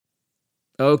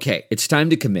Okay, it's time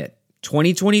to commit.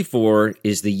 2024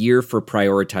 is the year for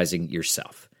prioritizing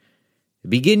yourself.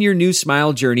 Begin your new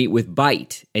smile journey with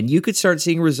Byte, and you could start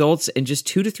seeing results in just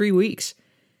 2 to 3 weeks.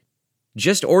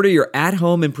 Just order your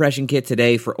at-home impression kit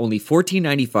today for only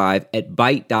 $14.95 at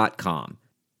Byte.com.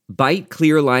 Byte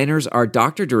clear aligners are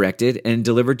doctor-directed and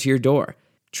delivered to your door.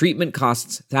 Treatment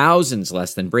costs thousands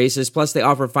less than braces, plus they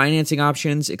offer financing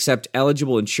options, accept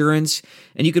eligible insurance,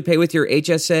 and you could pay with your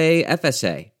HSA,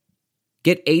 FSA.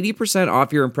 Get 80%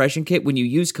 off your impression kit when you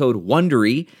use code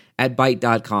WONDERY at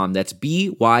Byte.com. That's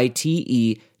BYTE.com.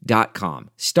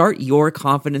 Start your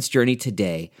confidence journey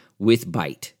today with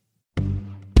Byte.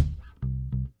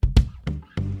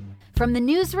 From the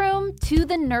newsroom to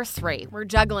the nursery, we're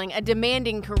juggling a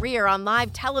demanding career on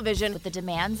live television with the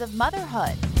demands of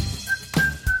motherhood.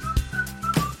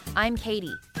 I'm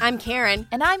Katie. I'm Karen.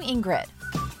 And I'm Ingrid.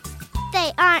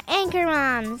 They are Anchor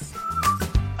Moms.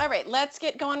 All right, let's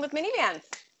get going with minivans.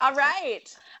 All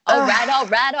right. All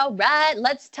right.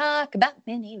 Let's talk about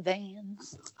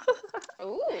minivans.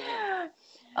 Ooh.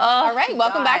 All right,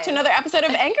 welcome back to another episode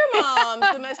of Anchor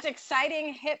Moms, the most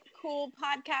exciting, hip, cool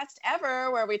podcast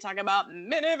ever, where we talk about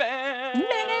minivans.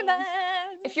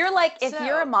 If you're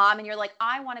a mom and you're like,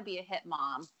 I want to be a hip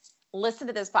mom, listen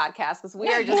to this podcast because we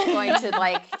are just going to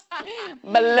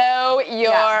blow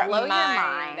your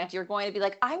mind. You're going to be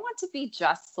like, I want to be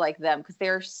just like them because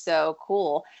they're so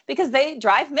cool because they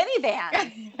drive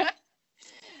minivans.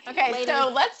 Okay, ladies, so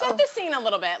let's set the scene a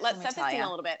little bit.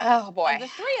 Oh boy. Of the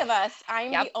three of us,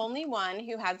 I'm the only one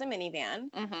who has a minivan,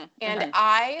 and Mm-hmm.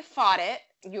 I fought it.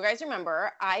 You guys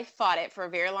remember, I fought it for a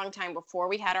very long time before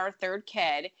we had our third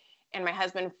kid, and my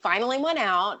husband finally went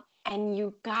out, and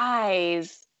you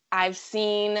guys, I've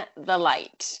seen the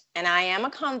light, and I am a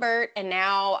convert, and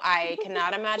now I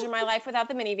cannot imagine my life without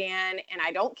the minivan, and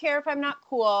I don't care if I'm not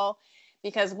cool,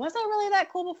 because was I really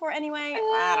that cool before anyway?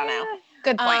 I don't know.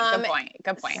 Good point.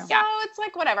 So it's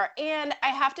like, whatever. And I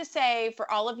have to say,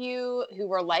 for all of you who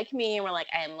were like me and were like,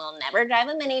 I will never drive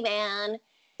a minivan,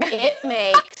 it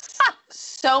makes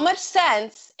so much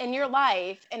sense in your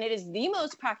life, and it is the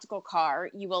most practical car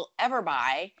you will ever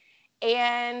buy,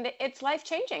 and it's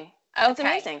life-changing. Okay. It's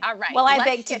amazing. All right. Well, I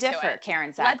beg to differ,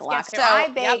 Karen Zakalak. So I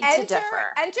beg to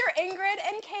differ. Enter Ingrid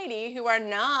and Katie, who are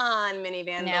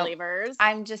non-minivan believers.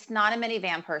 I'm just not a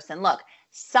minivan person. Look,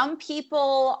 some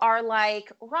people are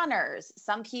like runners.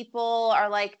 Some people are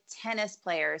like tennis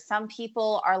players. Some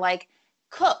people are like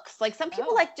cooks. Like some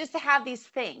people like just to have these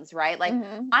things, right? Like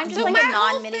I'm just like a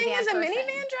non-minivan person. A minivan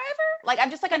driver? Like I'm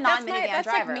just like a non-minivan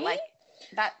driver. Like me?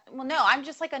 I'm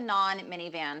just like a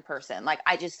non-minivan person. Like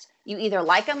you either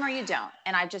like them or you don't.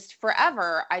 And I just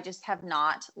have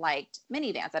not liked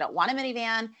minivans. I don't want a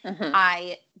minivan.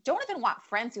 I don't even want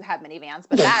friends who have minivans,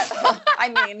 but that, I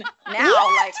mean, now,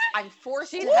 like, I'm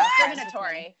forced to have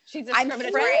discriminatory. She's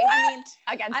discriminatory.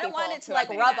 I don't want it to like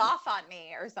rub off on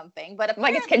me or something, but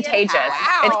like it's contagious.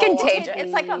 Wow. It's contagious.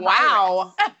 It's like a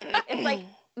virus. It's like,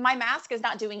 my mask is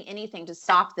not doing anything to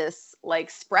stop this like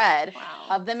spread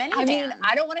of the minivan. I mean,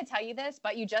 I don't want to tell you this,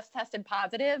 but you just tested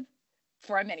positive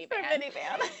for a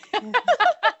minivan.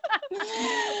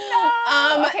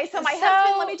 Okay, so my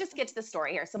husband, let me just get to the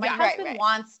story here. So my husband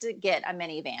wants to get a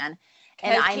minivan,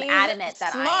 and I'm adamant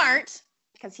that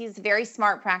because he's a very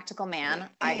smart, practical man,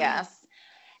 I guess,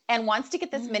 and wants to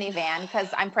get this minivan because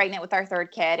I'm pregnant with our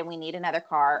third kid and we need another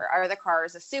car. Our other car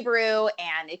is a Subaru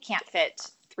and it can't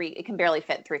fit it can barely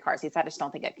fit 3 cars. He said, I just don't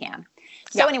think it can.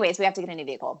 So anyways, we have to get a new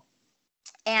vehicle.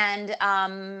 And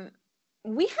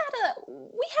we had,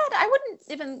 I wouldn't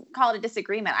even call it a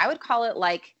disagreement. I would call it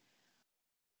like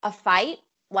a fight.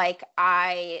 Like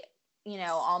I,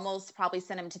 almost probably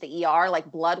sent him to the ER,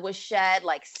 like blood was shed,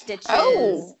 like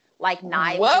stitches, like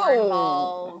knives were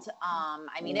involved.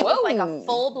 It was like a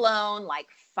full blown like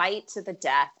fight to the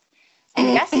death.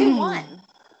 And guess who won?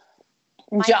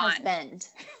 My husband.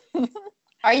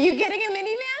 Are you getting a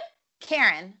minivan?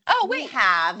 Karen. Oh, wait. We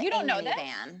have you don't know minivan.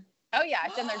 this? Oh, yeah.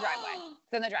 It's in their driveway.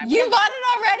 You bought it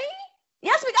already?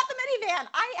 Yes, we got the minivan.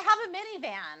 I have a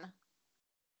minivan.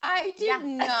 I did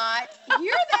not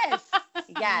hear this.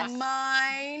 Yes.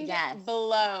 Mind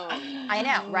blown. I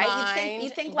know, right?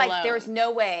 You think like there's no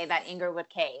way that Ingrid would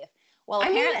cave. Well,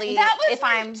 apparently, that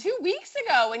was 2 weeks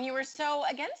ago when you were so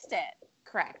against it.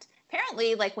 Correct.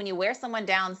 Apparently, like when you wear someone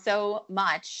down so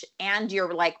much and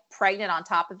you're like pregnant on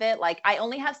top of it, like I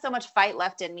only have so much fight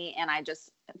left in me, and I just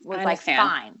was like,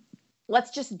 fine,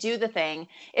 let's just do the thing.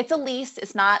 It's a lease.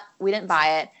 It's not. We didn't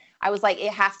buy it. I was like,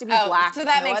 it has to be black. So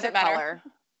that makes it better. Color.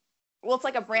 Well, it's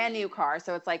like a brand new car,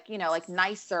 so it's like like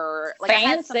nicer, like fancy.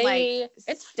 It has some, like,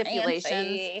 it's stipulations.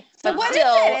 Fancy. So what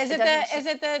is it? Is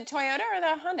it the Toyota or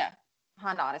the Honda?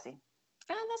 Honda Odyssey.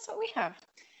 that's what we have.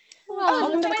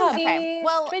 Welcome to the club. Okay.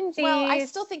 Well, I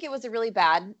still think it was a really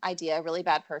bad idea, a really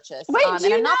bad purchase. Wait, do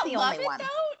you I'm not not the love only it, one.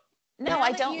 though? No,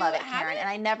 I don't love it, Karen, and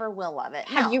I never will love it.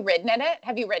 Have you ridden in it?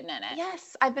 Have you ridden in it?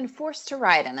 Yes, I've been forced to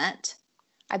ride in it.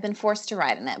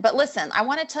 But listen, I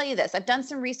want to tell you this. I've done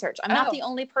some research. I'm not the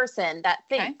only person that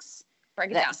thinks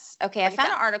Break it down. Okay, I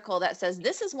found an article that says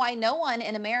this is why no one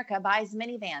in America buys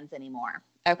minivans anymore.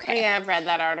 Okay. Yeah, I've read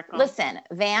that article. Listen,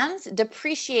 vans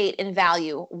depreciate in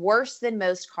value worse than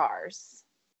most cars.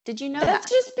 Did you know that? That's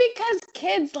just because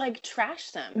kids like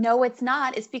trash them. No, it's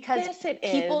not. It's because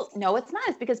people. No, it's not.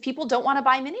 It's because people don't want to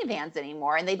buy minivans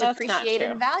anymore and they depreciate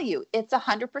in value. It's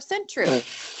 100% true.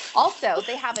 Also,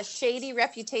 they have a shady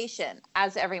reputation,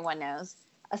 as everyone knows.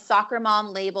 A soccer mom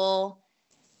label.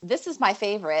 This is my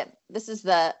favorite. This is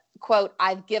the quote,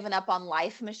 "I've given up on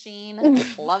life" machine.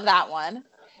 Love that one.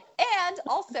 And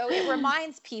also, it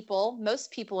reminds people, most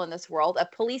people in this world,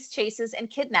 of police chases and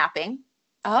kidnapping.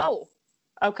 Oh.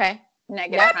 Okay.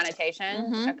 Negative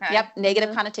connotations. Mm-hmm. Okay. Yep.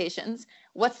 Negative connotations.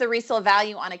 What's the resale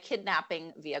value on a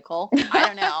kidnapping vehicle? I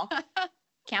don't know.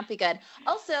 Can't be good.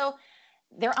 Also,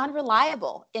 they're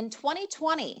unreliable. In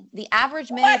 2020, the average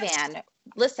minivan,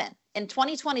 in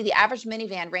 2020, the average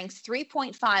minivan ranks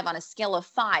 3.5 on a scale of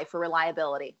 5 for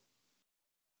reliability.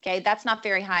 Okay. That's not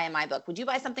very high in my book. Would you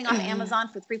buy something off Amazon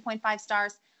for 3.5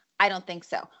 stars? I don't think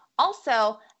so.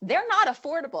 Also, they're not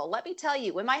affordable. Let me tell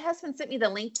you, when my husband sent me the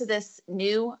link to this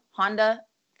new Honda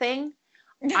thing,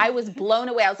 I was blown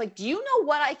away. I was like, do you know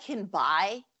what I can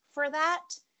buy for that?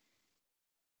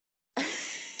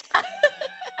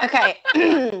 Okay.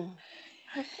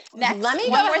 Next, let me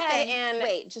one go more ahead thing. and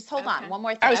Wait, just hold on. One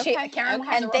more thing. Oh, Karen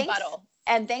has a rebuttal.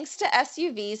 And thanks to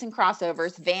SUVs and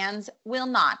crossovers, vans will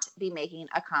not be making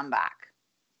a comeback.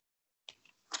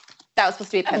 That was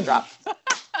supposed to be a pen drop.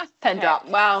 Pen drop.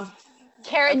 Well,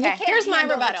 Karen, you can't here's my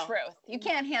handle rebuttal. the truth. You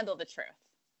can't handle the truth.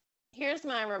 Here's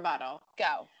my rebuttal.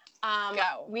 Go.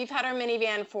 Go. We've had our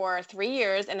minivan for 3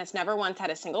 years, and it's never once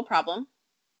had a single problem.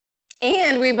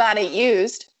 And we bought it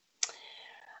used.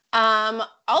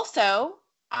 Also,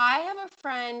 I have a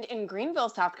friend in Greenville,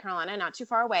 South Carolina, not too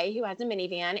far away, who has a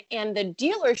minivan, and the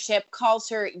dealership calls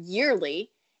her yearly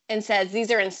and says,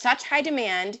 "These are in such high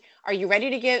demand. Are you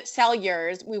ready to sell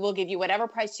yours? We will give you whatever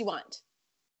price you want."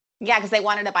 Yeah, because they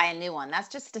wanted to buy a new one. That's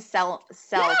just a sell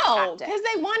No, tactic.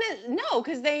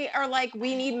 because they are like,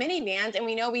 "We need minivans, and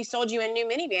we know we sold you a new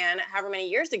minivan however many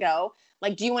years ago.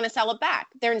 Like, do you want to sell it back?"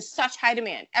 They're in such high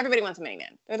demand. Everybody wants a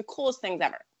minivan. They're the coolest things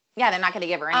ever. Yeah, they're not going to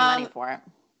give her any money for it.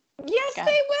 Yes, they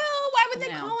will. Why would they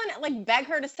call and like beg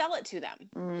her to sell it to them?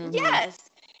 Mm-hmm. Yes.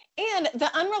 And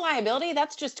the unreliability,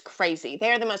 that's just crazy.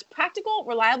 They are the most practical,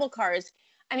 reliable cars.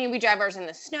 I mean, we drive ours in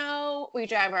the snow. We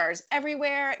drive ours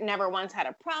everywhere. Never once had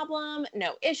a problem.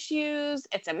 No issues.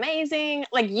 It's amazing.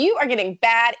 Like, you are getting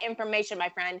bad information, my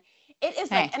friend. It is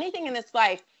like anything in this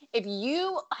life. If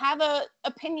you have an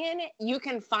opinion, you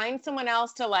can find someone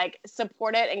else to like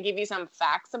support it and give you some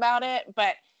facts about it.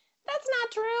 But that's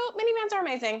not true. Minivans are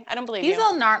amazing. I don't believe you.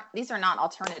 These are not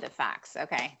alternative facts.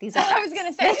 Okay. These are facts. I was going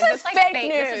to say, this is like fake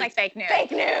news. This is like fake news.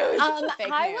 Fake news.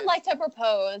 I would like to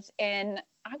propose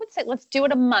I would say, let's do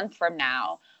it a month from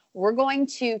now. We're going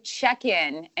to check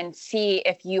in and see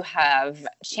if you have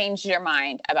changed your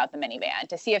mind about the minivan,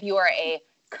 to see if you are a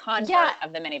convert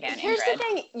of the minivan. Here's Ingrid. the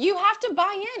thing. You have to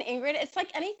buy in, Ingrid. It's like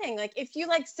anything. Like, if you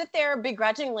like sit there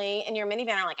begrudgingly in your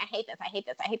minivan and are like, I hate this, I hate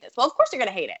this, I hate this. Well, of course you're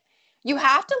going to hate it. You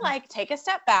have to like take a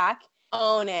step back,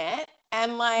 own it,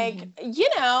 and like,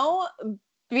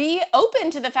 be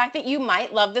open to the fact that you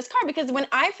might love this car. Because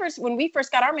when we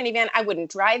first got our minivan, I wouldn't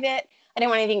drive it. I didn't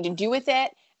want anything to do with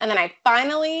it. And then I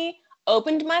finally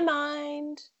opened my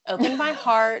mind, opened my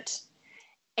heart,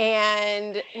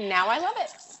 and now I love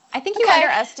it. I think you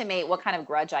underestimate what kind of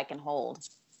grudge I can hold.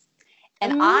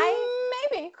 And I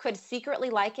maybe could secretly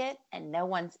like it, and no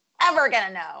one's ever going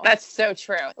to know. That's so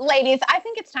true. Ladies, I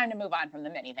think it's time to move on from the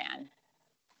minivan.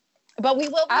 But we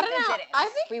will revisit it. I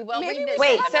think we will revisit it.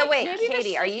 Wait,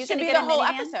 Katie, are you going to get a whole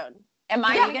minivan? Episode? Am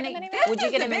I going to get a minivan? Would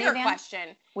you get a bigger minivan?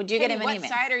 Question. Would you get a minivan? What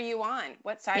side are you on?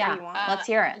 What side are you on? Let's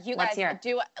hear it. You Let's guys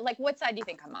hear it. what side do you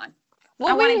think I'm on?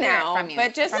 Well, we know from you.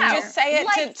 But just say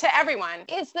it to everyone.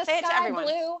 Is the sky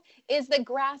blue? Is the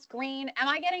grass green? Am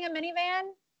I getting a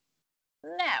minivan?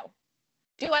 No.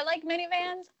 Do I like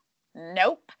minivans?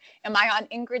 Nope. Am I on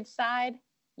Ingrid's side?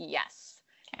 Yes.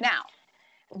 Okay. Now,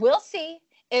 we'll see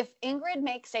if Ingrid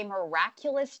makes a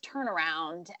miraculous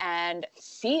turnaround and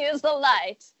sees the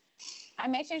light. I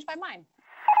may change my mind.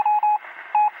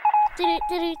 From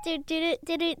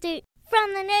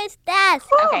the news desk.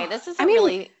 Okay, this is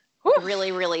really,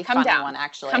 really, really funny one,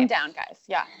 actually. Come down, guys.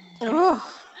 Yeah.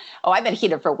 Oh, I've been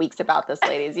heated for weeks about this,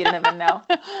 ladies. You didn't even know.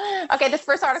 Okay, this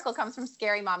first article comes from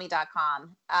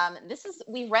scarymommy.com.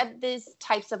 We read these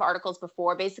types of articles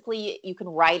before. Basically, you can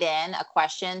write in a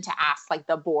question to ask like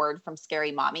the board from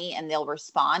Scary Mommy, and they'll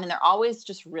respond. And they're always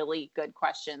just really good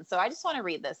questions. So I just want to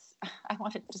read this. I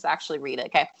want to just actually read it.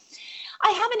 Okay. I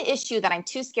have an issue that I'm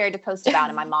too scared to post about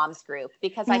in my mom's group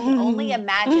because I can only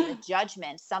imagine the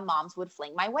judgment some moms would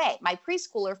fling my way. My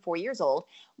preschooler, 4 years old,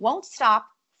 won't stop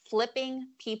flipping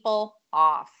people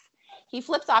off. He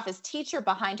flips off his teacher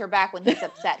behind her back when he's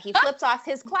upset. He flips off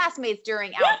his classmates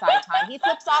during outside time. He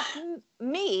flips off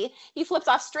me. He flips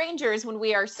off strangers when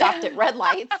we are stopped at red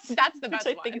lights. That's the best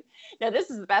one. No,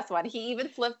 this is the best one. He even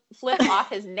flipped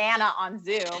off his Nana on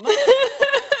Zoom.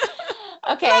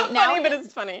 Okay, it's not funny, but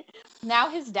it's funny. Now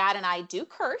his dad and I do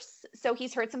curse, so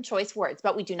he's heard some choice words,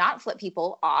 but we do not flip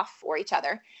people off or each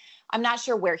other. I'm not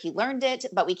sure where he learned it,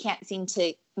 but we can't seem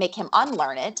to make him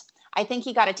unlearn it. I think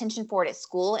he got attention for it at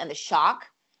school, and the shock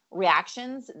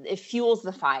reactions, it fuels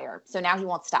the fire. So now he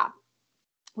won't stop.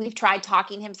 We've tried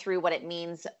talking him through what it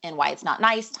means and why it's not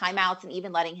nice, timeouts, and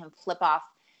even letting him flip off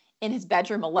in his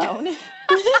bedroom alone.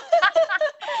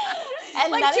 And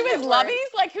like to his lovies?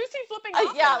 Like, who's he flipping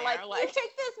off? Yeah, like, you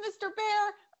take this, Mr.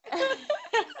 Bear.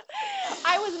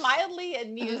 I was mildly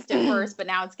amused at first, but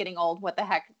now it's getting old. What the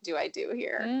heck do I do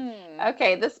here?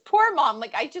 Okay, this poor mom.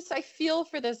 Like, I feel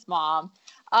for this mom.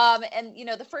 And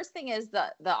the first thing is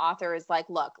the author is like,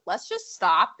 look, let's just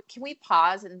stop. Can we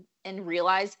pause and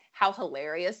realize how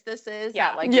hilarious this is?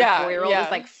 Yeah. That, like, your 4-year-old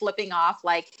is like flipping off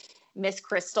like Miss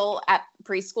Crystal at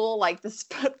preschool. Like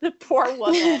the poor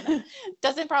woman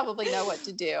doesn't probably know what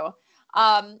to do.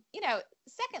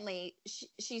 Secondly,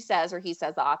 she says, or he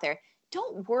says, the author,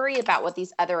 don't worry about what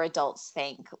these other adults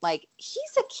think. Like,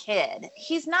 he's a kid.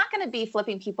 He's not going to be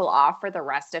flipping people off for the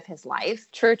rest of his life.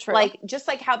 True. Like, just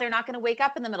like how they're not going to wake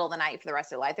up in the middle of the night for the rest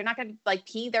of their life. They're not going to like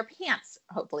pee their pants,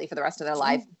 hopefully, for the rest of their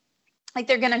life. Like,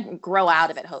 they're going to grow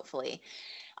out of it, hopefully.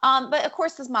 But of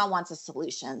course, this mom wants a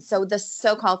solution. So the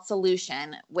so-called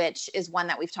solution, which is one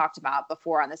that we've talked about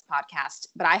before on this podcast,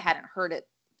 but I hadn't heard it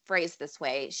phrased this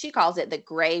way. She calls it the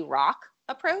gray rock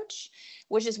approach,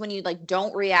 which is when you like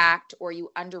don't react or you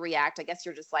underreact. I guess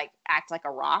you're just like act like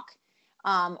a rock.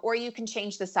 Or you can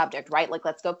change the subject, right? Like,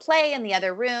 let's go play in the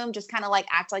other room, just kind of like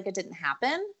act like it didn't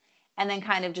happen. And then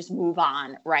kind of just move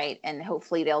on, right? And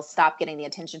hopefully they'll stop getting the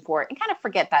attention for it and kind of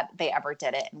forget that they ever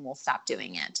did it, and we'll stop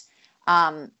doing it.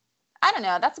 I don't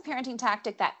know. That's a parenting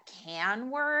tactic that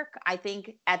can work. I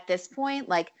think at this point,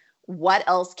 like, what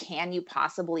else can you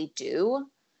possibly do?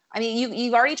 I mean,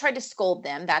 you've already tried to scold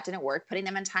them. That didn't work. Putting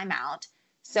them in timeout.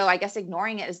 So I guess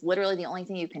ignoring it is literally the only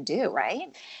thing you can do,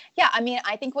 right? Yeah. I mean,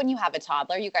 I think when you have a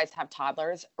toddler, you guys have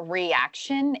toddlers,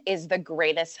 reaction is the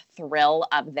greatest thrill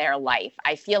of their life.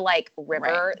 I feel like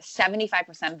River,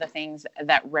 75% of the things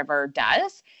that River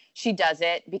does, she does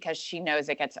it because she knows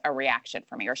it gets a reaction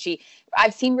from me. Or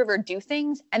I've seen River do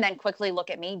things and then quickly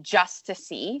look at me just to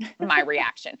see my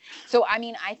reaction. So, I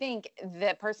mean, I think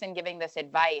the person giving this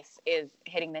advice is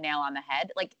hitting the nail on the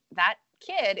head. Like, that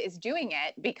kid is doing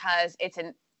it because it's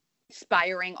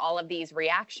inspiring all of these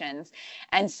reactions.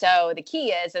 And so the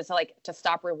key is like to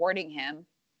stop rewarding him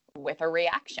with a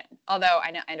reaction. Although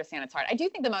I understand it's hard. I do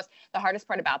think the hardest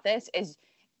part about this is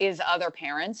other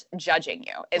parents judging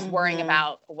you, is worrying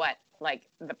about what like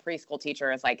the preschool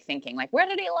teacher is like thinking, like, where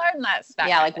did he learn this?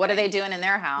 Yeah. Like, what are they doing in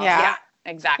their house? Yeah,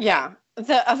 exactly. Yeah.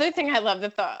 The other thing I love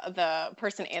that the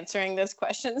person answering this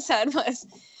question said was,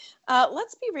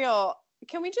 let's be real.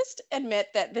 Can we just admit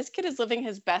that this kid is living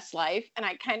his best life, and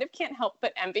I kind of can't help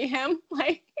but envy him?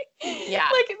 Like,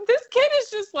 like, this kid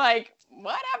is just like,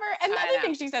 whatever. And the other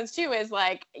thing she says too is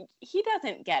like, he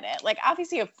doesn't get it. Like,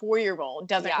 obviously a 4-year-old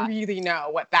doesn't really know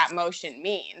what that motion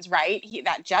means, right?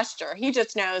 that gesture, he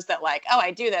just knows that like, oh, I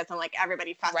do this, and like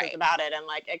everybody fusses about it, and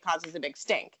like it causes a big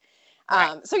stink.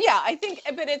 So yeah, I think,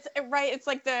 but it's right. It's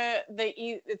like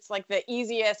it's like the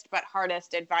easiest but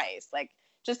hardest advice. Like,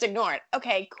 just ignore it.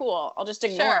 Okay, cool. I'll just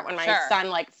ignore it when my son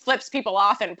like flips people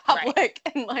off in public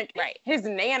and like his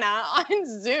Nana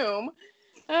on Zoom.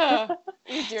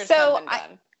 So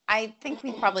I think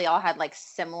we probably all had like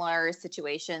similar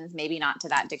situations, maybe not to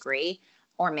that degree,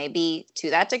 or maybe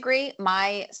to that degree.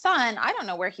 My son, I don't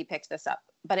know where he picked this up,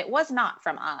 but it was not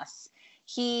from us.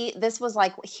 He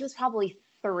was probably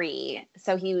 3.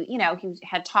 So he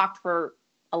had talked for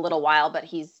a little while, but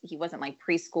he wasn't like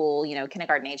preschool,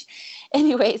 kindergarten age.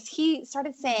 Anyways, he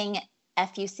started saying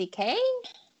F-U-C-K.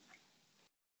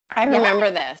 I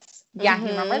remember this. Yeah, you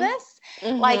remember this?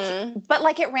 Like, but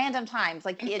like at random times,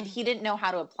 like he didn't know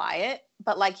how to apply it,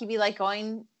 but like he'd be like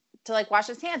going to like wash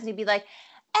his hands and he'd be like,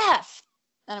 F,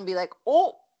 and I'd be like,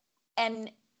 oh,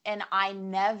 and And I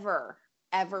never,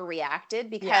 ever reacted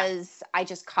because I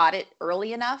just caught it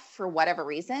early enough for whatever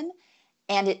reason.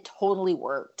 And it totally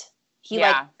worked. He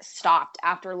like stopped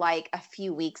after like a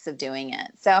few weeks of doing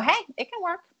it. So, hey, it can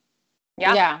work.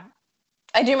 Yeah.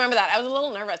 I do remember that. I was a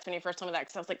little nervous when you first told me that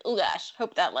because I was like, oh gosh,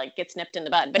 hope that like gets nipped in the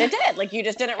bud. But it did. Like you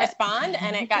just didn't respond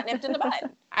and it got nipped in the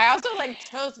bud. I also like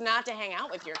chose not to hang out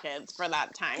with your kids for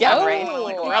that time. Yeah, right.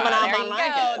 Like rubbing off on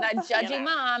my kids. That judgy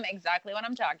mom, exactly what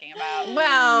I'm talking about.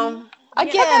 Well,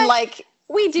 again, like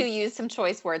we do use some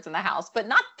choice words in the house, but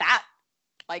not that.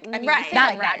 Like, I mean, we say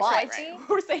not like right.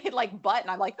 We're saying like butt,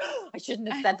 and I'm like, oh, I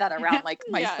shouldn't have said that around like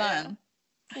my son.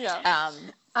 Yeah.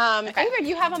 Ingrid,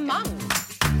 you have a mom.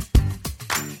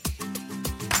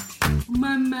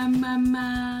 Mom's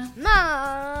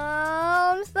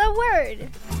the word.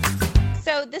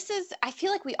 So this is, I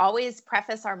feel like we always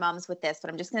preface our moms with this, but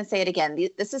I'm just going to say it again.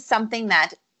 This is something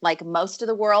that like most of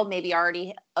the world maybe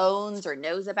already owns or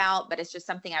knows about, but it's just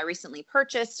something I recently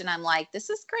purchased. And I'm like, this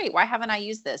is great. Why haven't I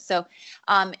used this? So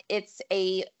it's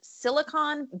a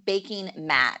silicone baking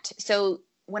mat. So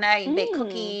when I bake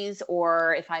cookies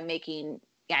or if I'm making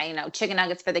chicken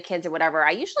nuggets for the kids or whatever,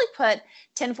 I usually put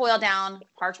tinfoil down,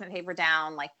 parchment paper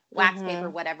down, like wax paper,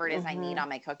 whatever it is I need on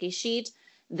my cookie sheet.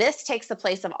 This takes the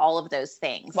place of all of those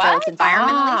things. What? So it's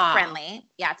environmentally friendly.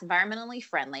 Yeah, it's environmentally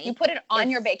friendly. You put it on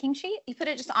your baking sheet? You put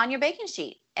it just on your baking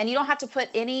sheet. And you don't have to put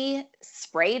any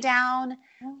spray down.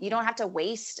 You don't have to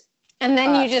waste and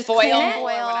then you just foil or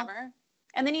whatever.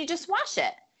 And then you just wash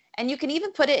it. And you can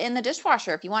even put it in the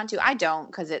dishwasher if you want to. I don't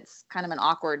because it's kind of an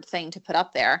awkward thing to put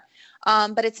up there.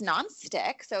 But it's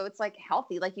nonstick, so it's like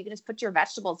healthy. Like you can just put your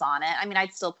vegetables on it. I mean,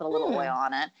 I'd still put a little oil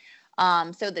on it.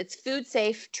 So it's food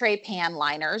safe tray pan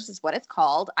liners is what it's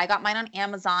called. I got mine on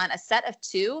Amazon, a set of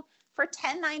 2 for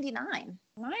 $10.99.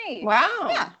 Nice. Wow.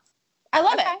 Yeah. I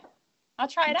love it. I'll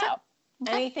try it out.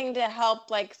 Anything to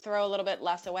help like throw a little bit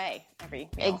less away every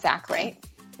meal. Exactly. Right?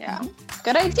 Yeah.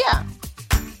 Good idea.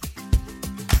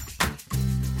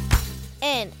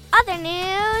 In other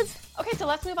news. Okay, so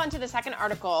let's move on to the second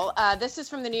article. This is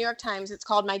from the New York Times. It's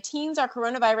called My Teens Are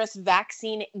Coronavirus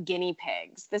Vaccine Guinea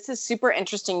Pigs. This is super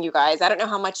interesting, you guys. I don't know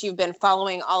how much you've been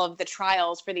following all of the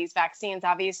trials for these vaccines.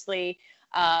 Obviously,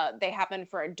 they happen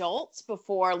for adults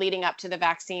before leading up to the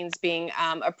vaccines being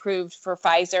approved for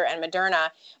Pfizer and Moderna.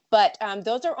 But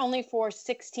those are only for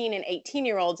 16 and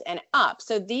 18-year-olds and up.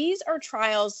 So these are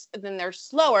trials, then they're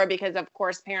slower because, of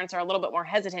course, parents are a little bit more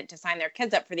hesitant to sign their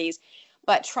kids up for these.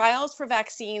 But trials for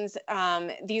vaccines,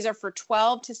 these are for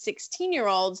 12 to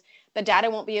 16-year-olds. The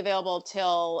data won't be available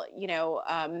till,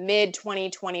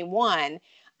 mid-2021.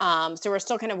 So we're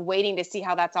still kind of waiting to see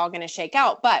how that's all going to shake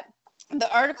out. But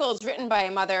the article is written by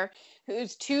a mother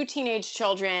whose 2 teenage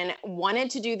children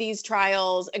wanted to do these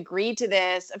trials, agreed to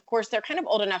this. Of course, they're kind of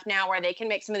old enough now where they can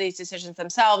make some of these decisions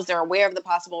themselves. They're aware of the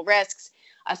possible risks.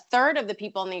 A third of the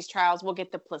people in these trials will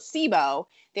get the placebo.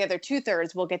 The other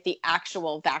 2/3 will get the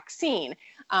actual vaccine.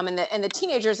 And the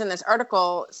teenagers in this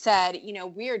article said,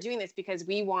 we are doing this because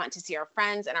we want to see our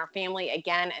friends and our family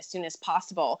again as soon as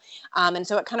possible. And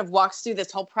so it kind of walks through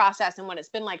this whole process and what it's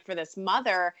been like for this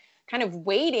mother kind of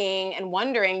waiting and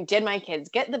wondering, did my kids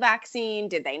get the vaccine?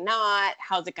 Did they not?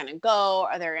 How's it going to go?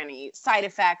 Are there any side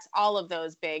effects? All of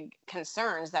those big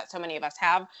concerns that so many of us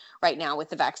have right now with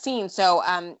the vaccine. So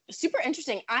super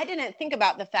interesting. I didn't think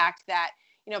about the fact that,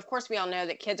 of course, we all know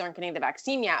that kids aren't getting the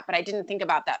vaccine yet, but I didn't think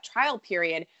about that trial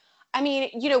period. I mean,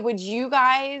 would you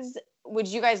guys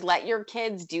let your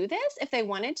kids do this if they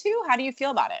wanted to? How do you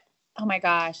feel about it? Oh my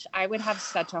gosh, I would have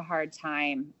such a hard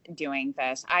time doing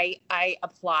this. I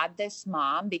applaud this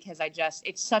mom because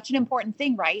it's such an important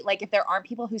thing, right? Like if there aren't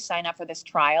people who sign up for this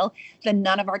trial, then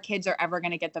none of our kids are ever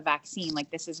going to get the vaccine.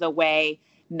 Like this is the way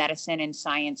medicine and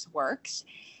science works.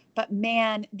 But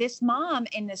man, this mom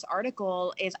in this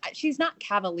article she's not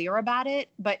cavalier about it,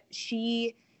 but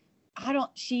I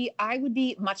would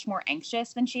be much more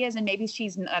anxious than she is. And maybe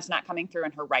that's not coming through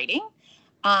in her writing.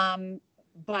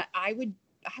 But I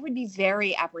would be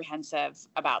very apprehensive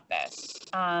about this.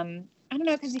 I don't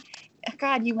know, because,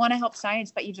 God, you want to help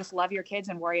science, but you just love your kids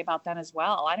and worry about them as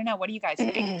well. I don't know. What do you guys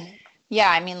think?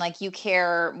 Yeah, I mean, like you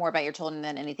care more about your children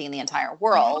than anything in the entire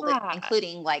world,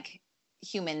 including like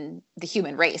the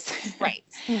human race. Right.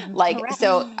 Like, correct.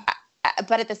 So,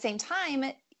 but at the same time,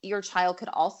 your child could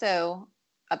also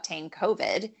obtain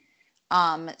COVID.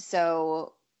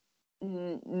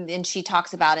 And she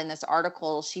talks about in this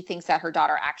article, she thinks that her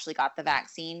daughter actually got the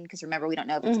vaccine because remember, we don't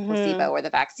know if it's a placebo or the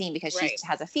vaccine because she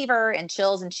has a fever and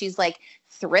chills and she's like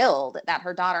thrilled that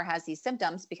her daughter has these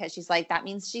symptoms because she's like, that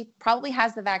means she probably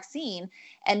has the vaccine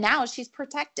and now she's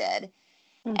protected.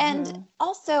 Mm-hmm. And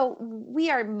also,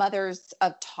 we are mothers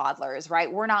of toddlers,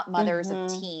 right? We're not mothers of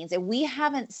teens. And we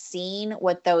haven't seen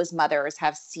what those mothers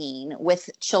have seen with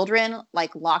children,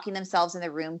 like locking themselves in the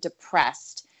room,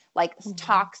 depressed, like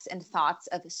talks and thoughts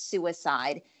of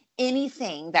suicide,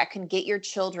 anything that can get your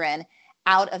children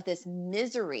out of this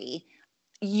misery,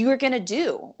 you're going to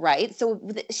do, right? So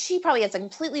she probably has a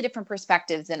completely different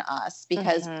perspective than us,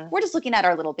 because we're just looking at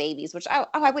our little babies, which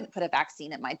I wouldn't put a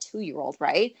vaccine at my 2-year-old,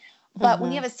 right? But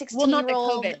when you have a 16-year-old, not the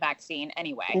COVID vaccine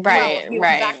anyway, right? You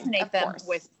vaccinate them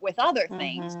with other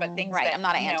things, but things right. that I'm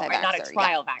not an anti-vaxxer, not a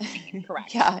trial vaccine,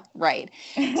 correct? Yeah, right.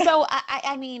 So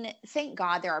I mean, thank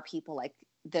God there are people like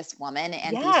this woman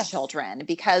and these children,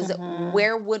 because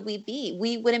where would we be?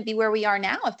 We wouldn't be where we are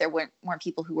now if there weren't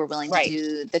people who were willing to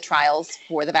do the trials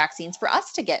for the vaccines for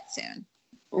us to get soon.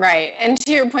 Right. And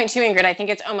to your point too, Ingrid, I think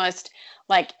it's almost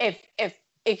like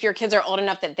if your kids are old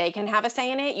enough that they can have a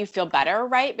say in it, you feel better,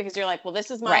 right? Because you're like, well,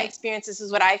 this is my experience. This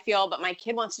is what I feel, but my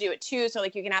kid wants to do it too. So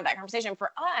like you can have that conversation.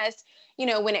 For us, you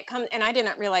know, when it comes, and I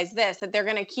didn't realize this, that they're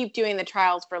going to keep doing the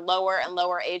trials for lower and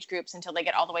lower age groups until they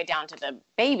get all the way down to the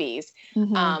babies.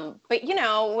 But you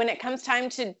know, when it comes time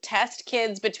to test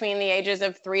kids between the ages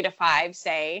of 3 to 5,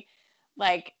 say,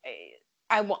 like,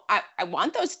 I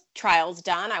want those trials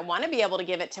done. I want to be able to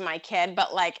give it to my kid,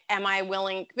 but like, am I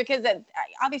willing? Because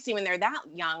obviously when they're that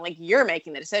young, like you're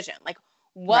making the decision. Like,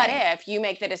 what if you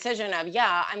make the decision of,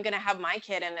 I'm going to have my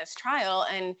kid in this trial,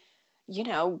 and you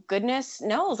know, goodness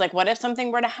knows, like, what if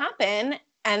something were to happen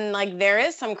and like there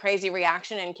is some crazy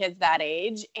reaction in kids that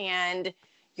age, and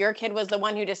your kid was the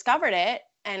one who discovered it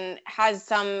and has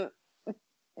some,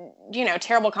 you know,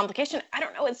 terrible complication. I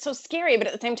don't know. It's so scary. But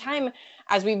at the same time,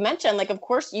 as we've mentioned, like, of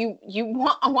course you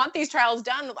want these trials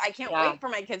done. I can't wait for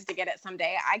my kids to get it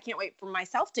someday. I can't wait for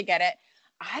myself to get it.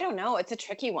 I don't know. It's a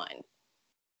tricky one.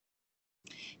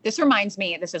 This reminds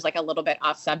me, this is like a little bit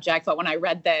off subject, but when I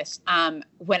read this,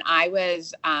 when I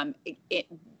was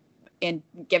in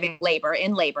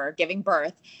labor, giving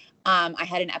birth, I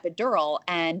had an epidural,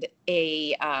 and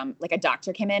a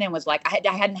doctor came in and was like,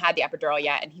 I hadn't had the epidural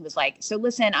yet. And he was like, so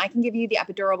listen, I can give you the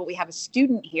epidural, but we have a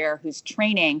student here who's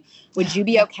training. Would you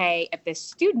be okay if this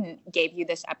student gave you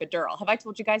this epidural? Have I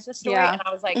told you guys this story? Yeah. And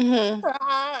I was like,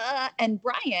 and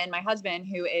Brian, my husband,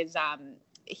 who is,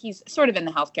 he's sort of in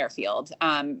the healthcare field.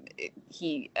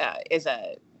 He is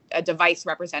a device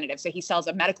representative. So he sells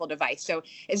a medical device. So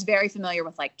is very familiar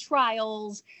with like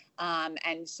trials,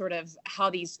 and sort of how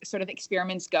these sort of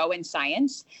experiments go in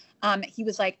science. He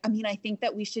was like, I mean, I think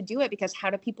that we should do it, because how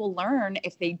do people learn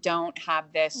if they don't have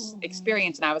this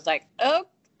experience? And I was like, oh,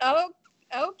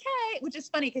 okay. Which is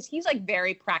funny, because he's like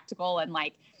very practical and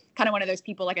like kind of one of those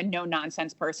people, like a no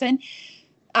nonsense person.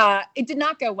 It did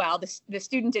not go well. The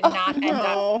student did not end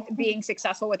up being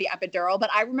successful with the epidural, but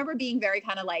I remember being very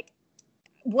kind of like,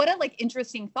 what a like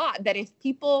interesting thought, that if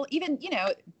people even, you know,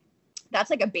 that's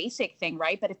like a basic thing,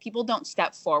 right? But if people don't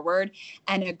step forward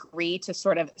and agree to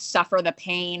sort of suffer the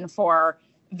pain for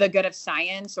the good of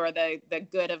science or the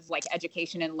good of like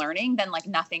education and learning, then like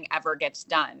nothing ever gets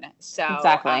done. So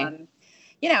exactly.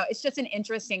 You know, it's just an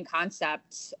interesting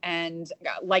concept, and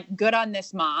like good on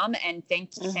this mom, and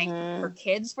thank her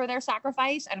kids for their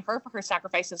sacrifice, and her for her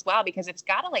sacrifice as well, because it's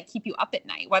got to like keep you up at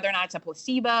night, whether or not it's a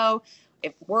placebo,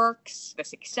 if it works, the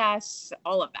success,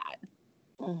 all of that.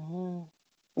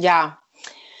 Yeah.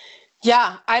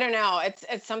 I don't know.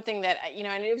 It's something that, you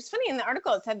know, and it was funny in the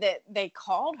article, it said that they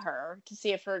called her to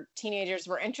see if her teenagers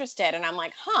were interested. And I'm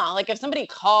like, like if somebody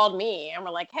called me and were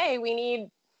like, hey, we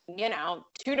need, you know,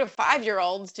 2 to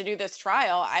 5-year-olds to do this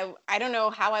trial, I don't know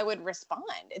how I would respond.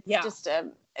 It's just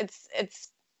it's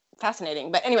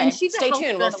fascinating. But anyway, stay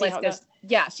tuned. We'll see how it goes.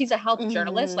 Yeah, she's a health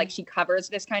journalist. Like she covers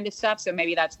this kind of stuff. So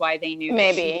maybe that's why they knew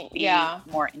maybe she would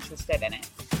be more interested in it.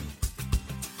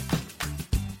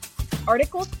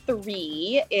 Article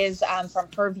 3 is from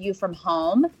Her View from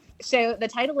Home. So the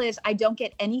title is, I don't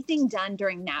get anything done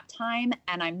during nap time,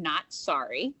 and I'm not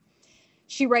sorry.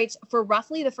 She writes, for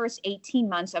roughly the first 18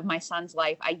 months of my son's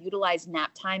life, I utilized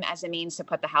nap time as a means to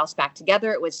put the house back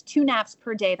together. It was 2 naps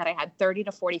per day that I had 30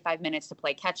 to 45 minutes to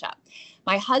play catch up.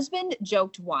 My husband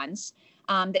joked once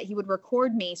that he would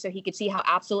record me so he could see how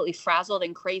absolutely frazzled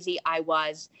and crazy I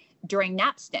was during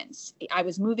nap stints. I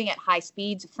was moving at high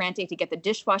speeds, frantic to get the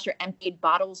dishwasher emptied,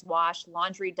 bottles washed,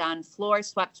 laundry done, floors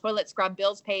swept, toilet scrubbed,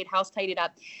 bills paid, house tidied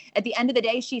up. At the end of the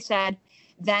day, she said,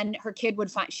 then her kid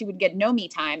she would get no me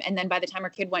time. And then by the time her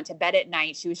kid went to bed at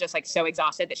night, she was just like so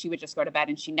exhausted that she would just go to bed,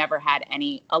 and she never had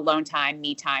any alone time,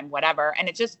 me time, whatever.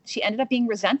 And she ended up being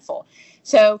resentful.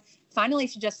 So finally,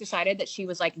 she just decided that she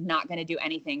was like not going to do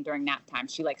anything during nap time.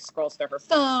 She like scrolls through her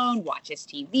phone, watches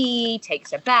TV,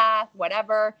 takes a bath,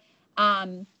 whatever.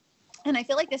 And I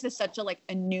feel like this is such a, like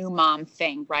a new mom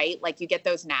thing, right? Like you get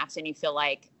those naps and you feel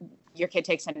like your kid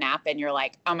takes a nap and you're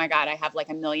like, oh my God, I have like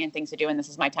a million things to do and this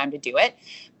is my time to do it.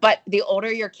 But the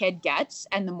older your kid gets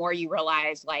and the more you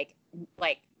realize like,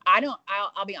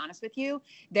 I'll be honest with you.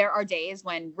 There are days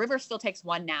when River still takes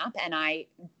one nap and I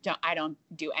don't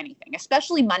do anything,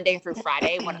 especially Monday through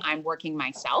Friday when I'm working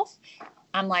myself.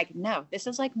 I'm like, no, this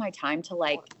is like my time to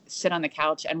like sit on the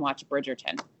couch and watch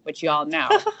Bridgerton, which you all know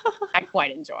I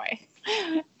quite enjoy.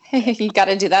 You got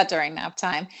to do that during nap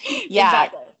time. Yeah,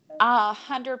 exactly.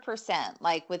 100%.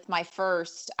 Like with my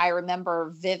first, I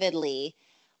remember vividly,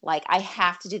 like I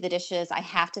have to do the dishes. I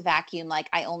have to vacuum. Like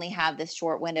I only have this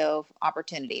short window of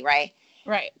opportunity. Right.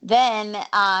 Right. Then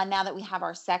now that we have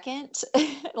our second,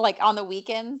 like on the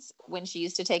weekends when she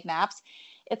used to take naps,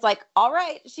 it's like, all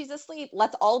right, she's asleep.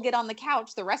 Let's all get on the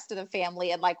couch, the rest of the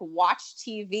family, and like watch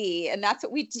TV. And that's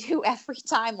what we do every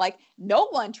time. Like no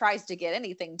one tries to get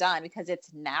anything done because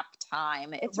it's nap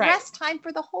time. It's rest time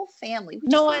for the whole family.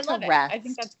 No, I love it. I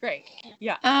think that's great.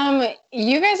 Yeah.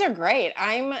 You guys are great.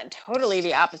 I'm totally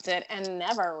the opposite and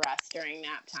never rest during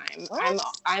nap time. What?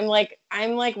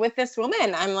 I'm like with this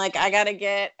woman. I'm like, I gotta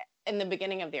get in the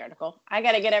beginning of the article. I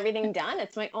gotta get everything done.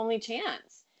 It's my only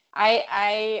chance.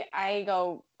 I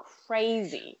go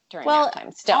crazy during nap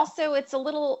time still. Also, it's a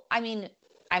little, I mean,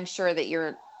 I'm sure that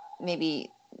you're maybe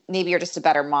you're just a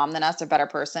better mom than us, a better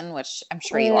person, which I'm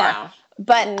sure you are.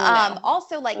 But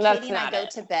also like Katie and I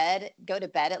go to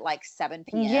bed at like 7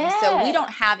 p.m. Yeah. So we don't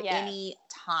have any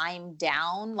time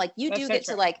down. Like you do get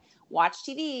to like watch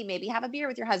TV, maybe have a beer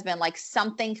with your husband, like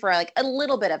something for like a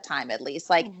little bit of time at least.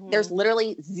 Like there's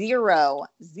literally zero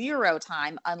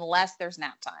time unless there's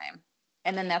nap time.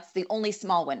 And then that's the only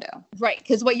small window. Right.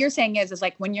 Because what you're saying is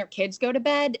like when your kids go to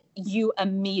bed, you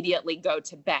immediately go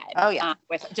to bed. Oh, yeah.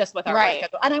 With our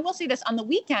schedule. And I will say this, on the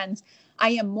weekends, I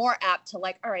am more apt to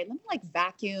like, all right, let me like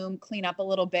vacuum, clean up a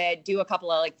little bit, do a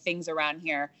couple of like things around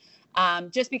here.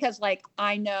 Just because like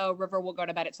I know River will go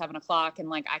to bed at 7:00 and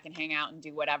like I can hang out and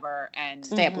do whatever and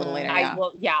stay up a little later.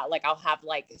 Like I'll have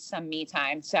like some me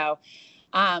time. So,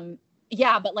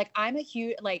 but like I'm a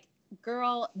huge, like,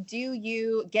 girl, do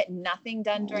you get nothing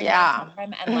done during that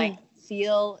time and like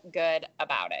feel good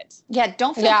about it? Yeah,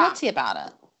 don't feel guilty about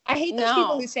it. I hate those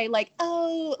people who say like,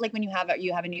 oh, like when you have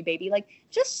a new baby, like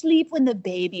just sleep when the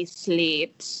baby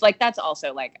sleeps. Like that's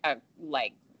also like a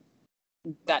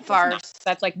that farce.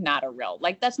 That's like not a real,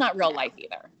 like that's not real life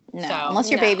either. No, so, unless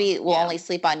your baby will only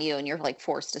sleep on you and you're like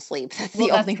forced to sleep. That's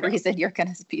the only reason you're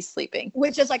going to be sleeping.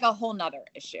 Which is like a whole nother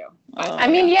issue. I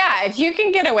mean, if you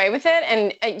can get away with it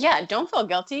and don't feel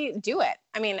guilty, do it.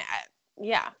 I mean,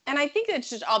 And I think it's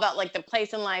just all about like the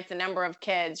place in life, the number of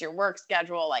kids, your work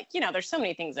schedule. Like, there's so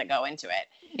many things that go into it.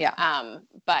 Yeah.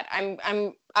 But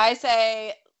I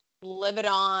say live it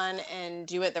on and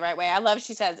do it the right way. I love,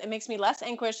 she says, it makes me less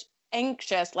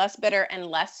anxious, less bitter, and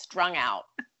less strung out.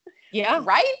 Yeah.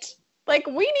 Right? Like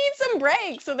we need some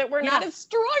breaks so that we're not as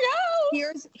strung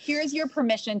out. Here's your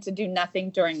permission to do nothing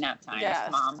during nap time,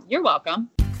 Mom. You're welcome.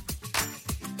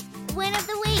 Win of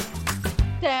the week.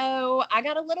 So I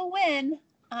got a little win.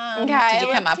 Did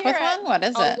you come up with one? What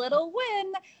is it? A little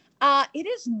win. It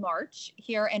is March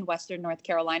here in Western North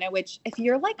Carolina, which if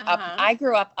you're like up, I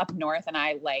grew up north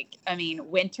and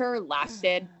winter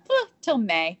lasted till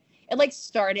May. It like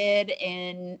started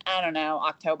in, I don't know,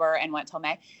 October and went till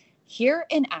May. Here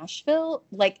in Asheville,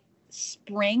 like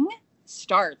spring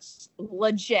starts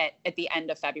legit at the end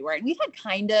of February. And we've had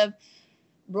kind of,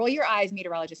 roll your eyes,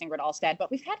 meteorologist Ingrid Alstead, but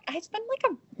it's been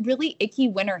like a really icky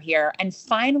winter here. And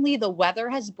finally the weather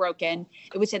has broken.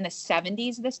 It was in the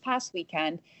 70s this past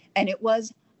weekend and it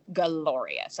was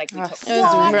glorious. Like we took it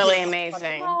was really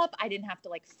amazing. I didn't have to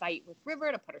like fight with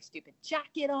River to put her stupid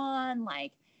jacket on.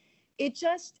 Like it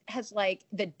just has like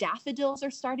the daffodils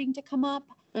are starting to come up.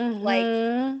 Like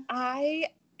and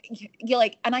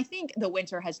I think the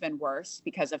winter has been worse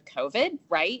because of COVID,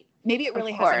 right? Maybe it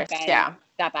really hasn't been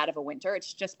that bad of a winter.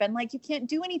 It's just been like, you can't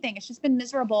do anything. It's just been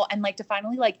miserable. And like to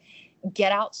finally like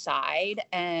get outside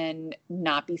and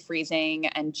not be freezing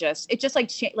and it just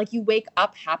like you wake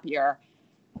up happier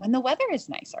when the weather is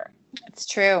nicer. It's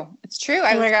true.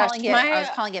 I was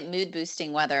calling it mood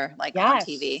boosting weather, like on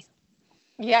TV.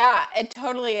 Yeah, it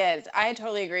totally is. I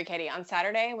totally agree, Katie. On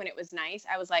Saturday when it was nice,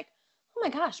 I was like, oh my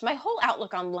gosh, my whole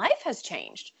outlook on life has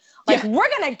changed. Like, we're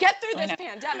going to get through this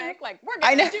pandemic. Like, we're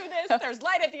going to do this. There's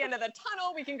light at the end of the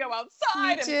tunnel. We can go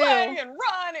outside and play and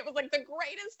run. It was like the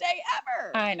greatest day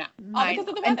ever. I know. All because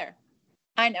of the weather.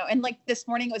 I know. And like this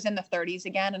morning it was in the 30s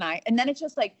again. And then it's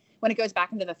just like, when it goes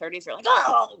back into the 30s, you're like,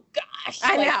 oh gosh.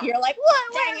 I know. You're like, what?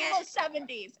 Where's the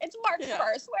 70s? It's March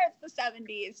 1st. Where's the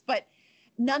 70s? But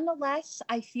nonetheless,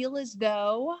 I feel as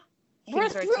though we're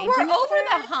over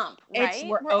the hump, right?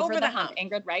 We're over the hump.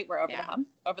 Ingrid, right? We're over the hump.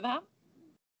 Over the hump?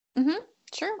 Mm-hmm.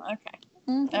 Sure. Okay.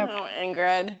 Mm-hmm. Oh,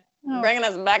 Ingrid. Bringing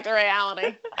us back to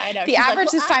reality. I know. The average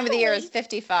this time of the year is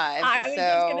 55.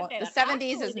 So the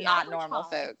 70s is not normal,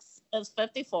 folks. It's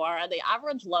 54. And the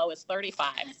average low is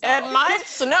 35. So. It might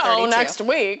snow next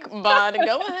week, but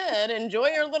go ahead. Enjoy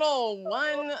your little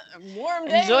one warm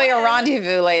day. Enjoy your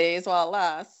rendezvous, ladies, while it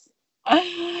lasts.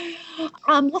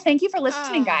 Well, thank you for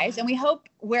listening, guys. And we hope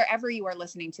wherever you are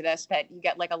listening to this that you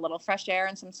get like a little fresh air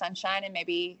and some sunshine, and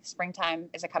maybe springtime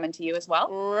is coming to you as well.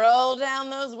 Roll down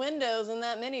those windows in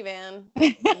that minivan.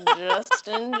 Just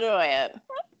enjoy it.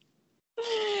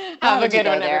 Have a good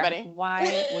one, everybody.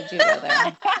 Why would you go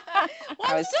there?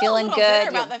 I was feeling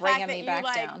good. You're bringing me back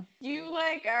down. You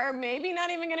are maybe not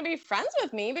even going to be friends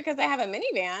with me because I have a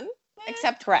minivan.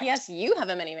 Except correct. Yes, you have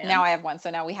a minivan. Now I have one,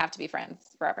 so now we have to be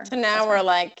friends forever. So now we're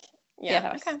okay,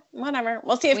 whatever.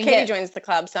 We'll see if Katie joins the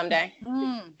club someday.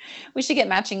 We should get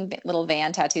matching little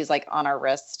van tattoos on our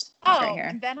wrist. Right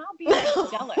here. Then I'll be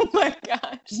jealous. Oh my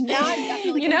gosh. Now I'm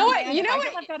definitely You know what?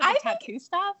 I've got tattoo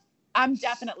stuff. I'm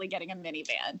definitely getting a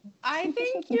minivan. I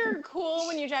think you're cool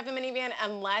when you drive a minivan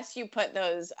unless you put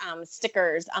those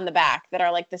stickers on the back that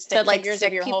are the stick figures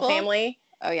of your whole family.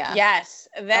 Oh yeah. Yes.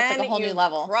 Then that's a whole new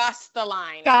level. Cross the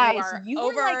line. Guys, you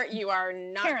are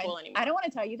not Karen, cool anymore. I don't want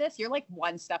to tell you this. You're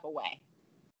one step away.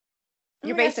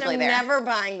 You're basically there. I'm never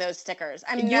buying those stickers.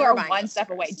 You are one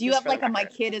step away. Do you have my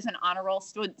kid is an honor roll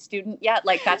student yet?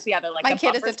 That's the other my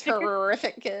kid is a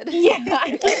terrific kid. Yeah.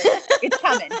 It's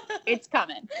coming. It's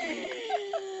coming.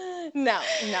 No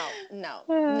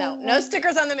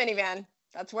stickers on the minivan.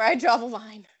 That's where I draw the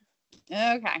line.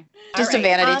 Okay. Just a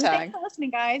vanity tag. Thanks for listening,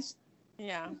 guys.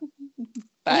 Yeah.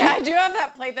 Bye. Yeah, I do have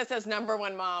that plate that says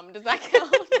 #1 mom. Does that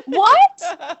count? What?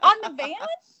 On the van? I'm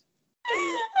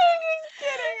just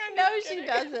kidding. No, she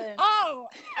doesn't. Oh.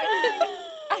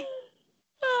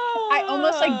 I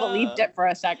almost believed it for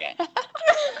a second.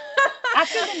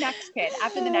 After the next kid,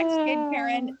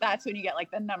 Karen, that's when you get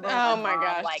the #1 mom, my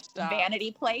gosh,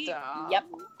 vanity plate. Stop. Yep,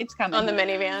 it's coming. On the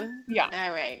minivan? Yeah.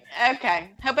 All right.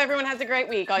 Okay. Hope everyone has a great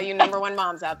week, all you #1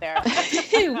 moms out there.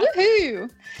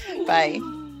 Woohoo. Bye.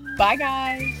 Bye,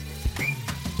 guys.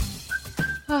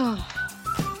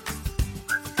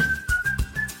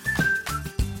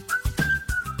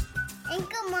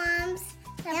 Anchor Moms,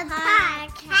 the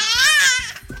podcast.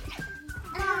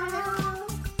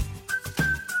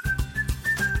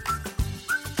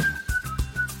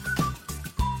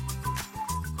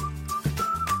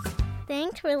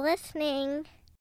 Thanks for listening.